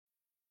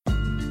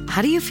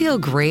How do you feel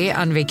great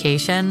on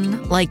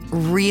vacation? Like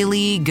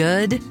really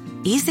good?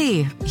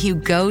 Easy. You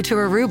go to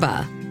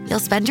Aruba. You'll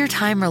spend your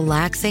time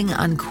relaxing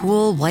on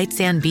cool white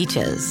sand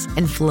beaches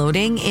and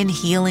floating in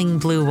healing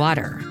blue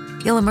water.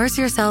 You'll immerse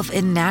yourself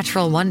in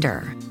natural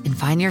wonder and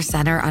find your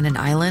center on an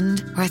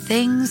island where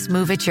things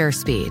move at your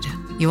speed.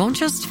 You won't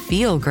just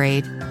feel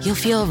great, you'll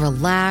feel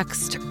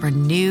relaxed,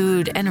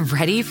 renewed, and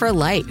ready for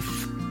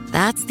life.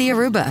 That's the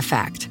Aruba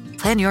effect.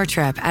 Plan your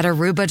trip at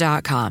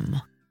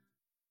Aruba.com.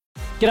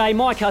 G'day,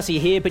 Mike Hussey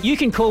here, but you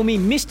can call me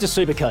Mr.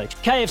 Supercoach.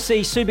 KFC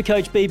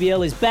Supercoach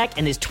BBL is back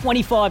and there's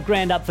 25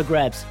 grand up for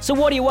grabs. So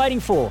what are you waiting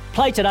for?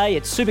 Play today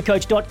at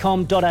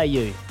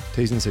supercoach.com.au.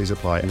 T's and C's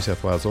apply. New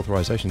South Wales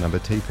authorisation number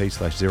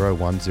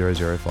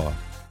TP/01005.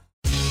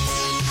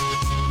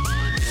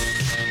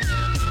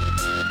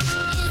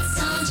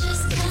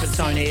 It's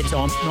on air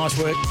time. Nice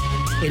work.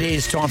 It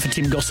is time for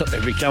Tim Gossip.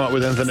 Have we come up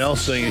with anything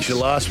else, seeing as your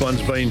last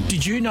one's been...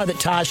 Did you know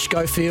that Taj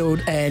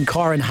Schofield and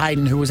Kyron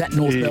Hayden, who was at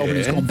North Melbourne,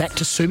 has gone back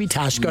to Subi?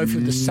 Taj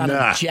Schofield, the son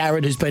of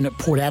Jared, who's been at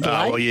Port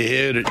Adelaide. Oh, well, you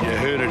heard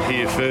it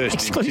here first.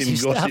 Exclusive Tim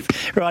stuff. Gossip.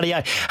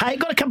 Rightio. Hey,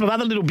 got a couple of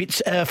other little bits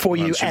for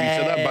you. So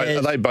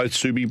are they both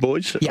Subi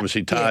boys? Yep.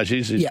 Obviously, Taj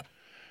is. Yep.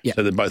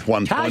 So they're both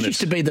one Taj used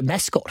to be the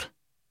mascot.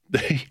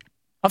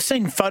 I've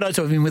seen photos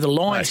of him with a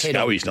lion's head.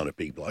 No, he's not a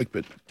big bloke,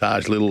 but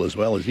Taj little as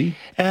well, is he?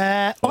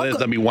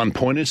 There'll be 1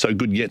 pointers, so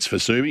good gets for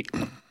Subi.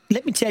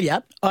 Let me tell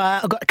you,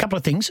 I've got a couple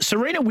of things.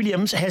 Serena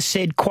Williams has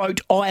said, quote,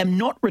 I am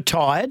not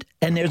retired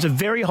and there's a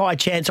very high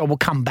chance I will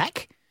come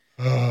back.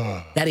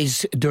 That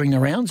is doing the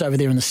rounds over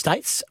there in the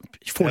States,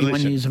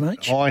 41 years of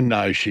age. I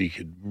know she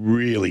could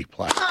really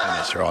play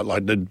tennis, right?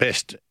 Like the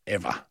best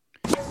ever.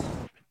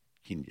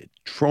 Can you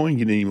try and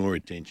get any more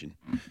attention?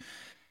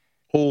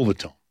 All the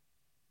time.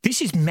 This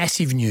is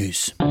massive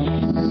news. That's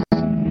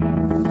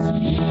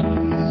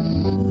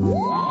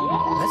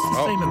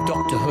the theme of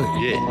Doctor Who.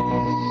 Yeah.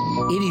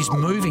 It is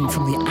moving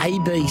from the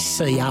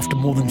ABC after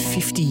more than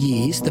 50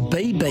 years. The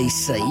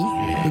BBC,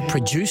 who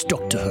produced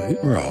Doctor Who,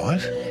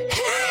 Right.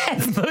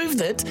 have moved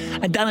it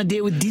and done a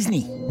deal with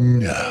Disney.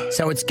 No.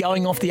 So it's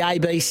going off the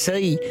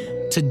ABC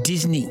to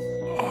Disney.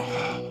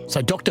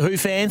 So Doctor Who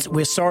fans,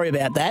 we're sorry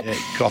about that. Yeah,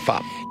 cough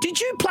up. Did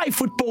you play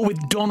football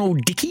with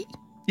Donald Dickey?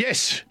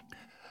 Yes.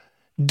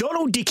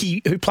 Donald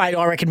Dickey, who played,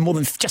 I reckon, more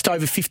than just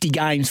over 50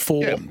 games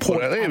for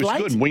Port Adelaide. It was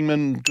good.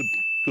 Wingman,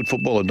 good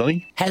footballer,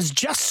 Donny. Has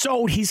just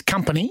sold his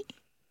company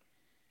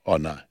Oh,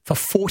 no. for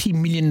 $40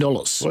 million.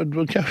 What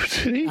did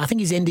he? I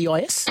think he's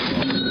NDIS.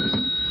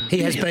 He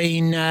has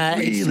been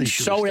Really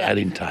should have sold out. stayed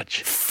in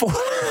touch.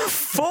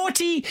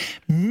 $40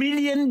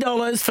 million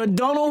for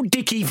Donald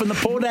Dickey from the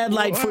Port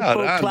Adelaide Football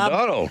Well done, Club.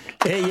 Donald.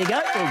 There you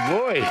go. Good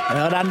boy.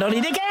 Well done, Donny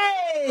Dickey.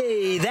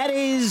 That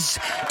is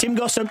Tim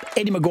Gossip,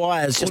 Eddie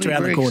Maguire's just 40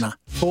 around bricks. the corner.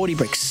 40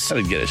 bricks.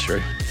 That'd get us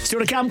through. Still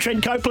to come,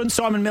 Trent Copeland,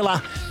 Simon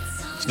Miller.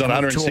 It's not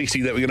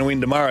 160 that we're going to win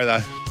tomorrow,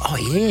 though. Oh,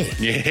 yeah.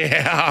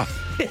 Yeah.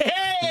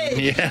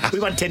 Hey! Yeah. We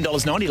won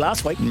 $10.90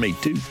 last week. Me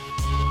too.